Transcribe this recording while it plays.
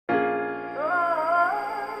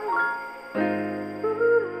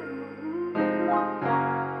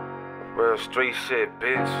Real street shit,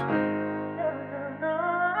 bitch.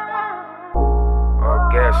 All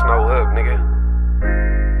gas, no hook, nigga.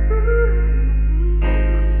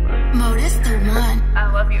 Mo, that's the one. I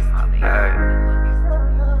love you, Bobby.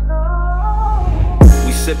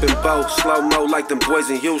 We sippin' both, slow-mo like them boys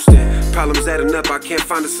in Houston. Problems adding up, I can't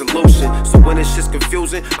find a solution. So when this shit's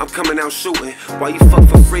confusing, I'm coming out shooting. Why you fuck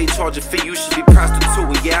for free, charge a fee, you should be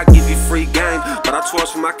prostituting. Yeah, I give you free game, but I charge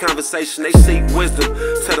for my conversation, they seek wisdom.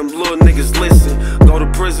 Tell them little niggas listen. Go to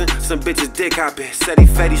prison, some bitches dick hopping. Said he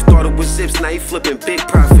fed, he started with zips, now he flipping big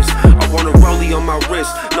profits. I want a rollie on my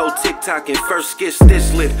wrist, no tick-tocking. First skit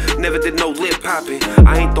stitch lit, never did no lip popping.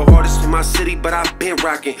 I ain't the hardest for my city, but I been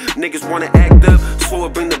rocking. Niggas wanna act up, so I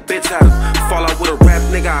bring the bitch out of him. Fall out with a rap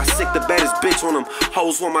nigga, I sick the baddest bitch on him.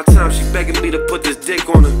 Hoes want my time, she begging me to put this dick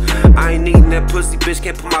on him. I ain't eating that pussy, bitch,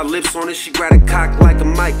 can't put my lips on it. She grab a cock like a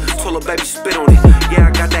mic, told her baby spit on it. Yeah,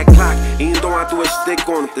 I got that clock, even though I threw a stick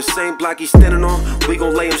on it. The same block he's standing on, we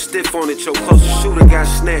gon' lay him stiff on it. Your closest shooter got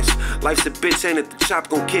snatched. Life's a bitch, ain't it? The chop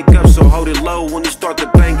gon' kick up, so hold it low when you start to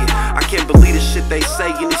bang it. I can't believe the shit they say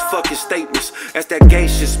in these fucking statements. That's that gay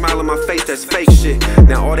shit, smile on my face, that's fake shit.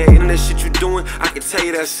 Now all that internet shit you doing, I can tell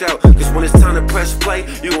you that's out. Cause when it's time to press play,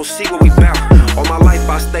 you gon' see what we bout. All my life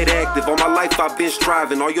I stayed active, all my life I've been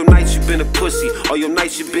striving. All your nights you been a pussy, all your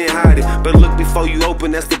nights you been hiding. But look before you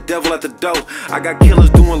open, that's the devil at the door. I got killers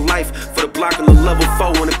doing life for the block on the level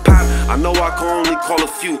 4 when it pop. I know I can only call a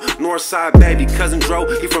few. Northside baby, cousin Dro,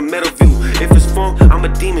 he from Meadowview. If it's funk, I'm a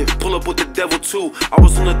demon, pull up with the devil too. I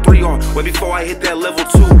was on the 3R, way before I hit that level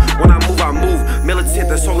 2. When I move, militant,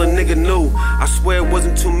 that's all a nigga knew. I swear it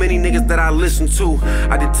wasn't too many niggas that I listened to.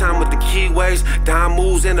 I did time with the keyways, dime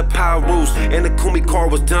moves, and the power rules. And the Kumi car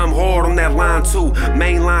was dumb hard on that line too.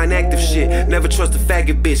 Mainline active shit, never trust a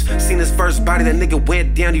faggot bitch. Seen his first body, that nigga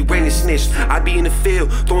went down, he ran and snitched. I be in the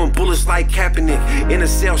field, throwing bullets like Kaepernick. In a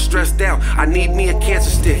cell, stressed out, I need me a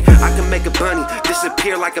cancer stick. I can make a bunny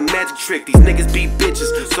disappear like a magic trick. These niggas be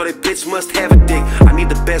bitches, so they bitch must have a dick. I need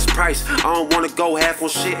the best price, I don't wanna go half on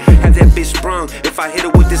shit. Have that bitch sprung if I hit her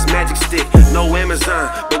with this magic stick. No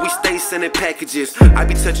Amazon, but we stay sending packages. I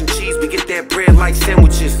be touching cheese, we get that bread like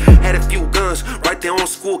sandwiches. Had a few guns right there on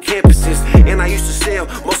school campuses. And I used to sell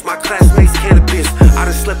most of my classmates cannabis. I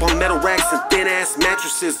done slept on metal racks and thin ass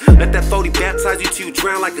mattresses. Let that 40 baptize you till you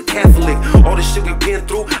drown like a Catholic. All the shit we been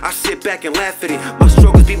through, I sit back and laugh at it. My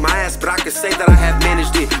struggles beat my ass, but I can say that I have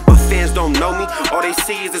managed it. My fans don't know me, all they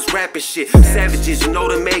see is this rapping shit. Savages, you know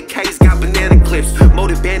them AKs got banana clips.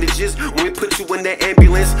 Molded bandages, when we put you in that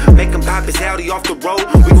ambulance. Make them pop his Audi off the road,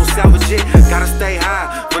 we gon' salvage it. Gotta stay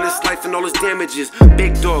high from this life and all its damages.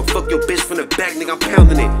 Big dog, fuck your bitch from the back, nigga, I'm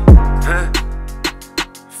pounding it. Huh?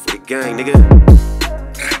 For the gang, nigga.